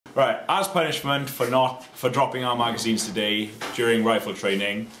Right, as punishment for dropping our magazines today during rifle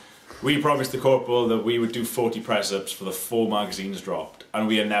training, we promised the corporal that we would do 40 press-ups for the 4 magazines dropped, and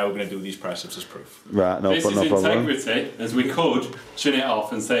we are now going to do these press-ups as proof. Right, this is integrity, as we could chin it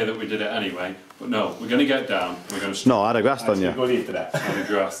off and say that we did it anyway, but no, we're going to get down. We're going to. No, I had a grass on you. Go into that. Had a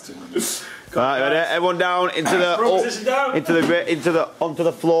grass. Right, ready? Everyone down into the onto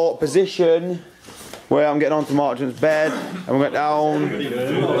the floor position. Where I'm getting onto Marchant's bed, and we're going down.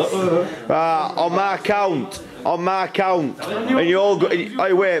 Right, on my count, and you all go.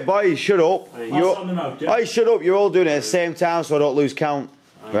 Hey, wait, boys, shut up. Hey, shut up. You're all doing it at the same time, so I don't lose count.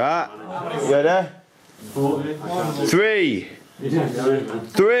 Right, ready? 3,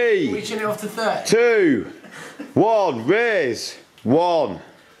 2, 1. Raise. 1,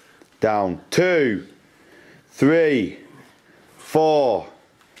 down. 2, 3, 4,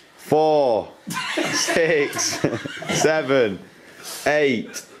 6, 7,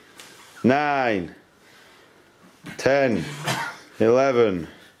 8, 9, 10, 11,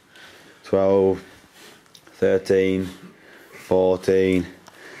 12, 13, 14.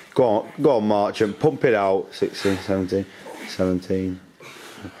 Go on, Marchant, pump it out. 16, 17,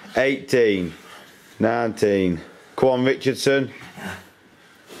 18, 19. Come on, Richardson.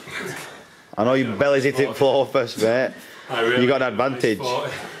 I know your belly's hit it floor first, mate. You got an advantage.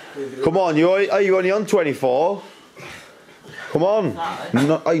 Come on, are you only on 24? Come on.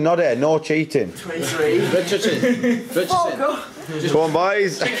 No, you're not there, no cheating. 23. Richardson. Come on,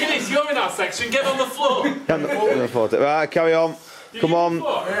 boys. Achilles, you're in that section, get on the floor. Right, carry on. Come on,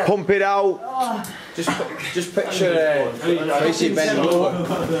 pump it out. Just picture Tracy bending over.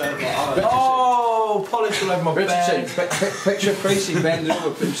 Oh, polish all over my Richardson, bed. picture Tracy bending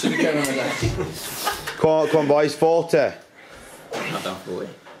over, put silicone on the desk. Come on, boys, 40. Not done 40.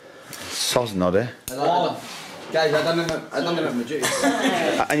 Soz noddy. Guys, I done them at my duty.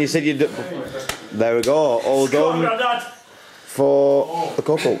 And you said you'd. There we go, all done for the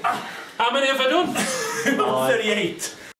couple. How many have I done? 38.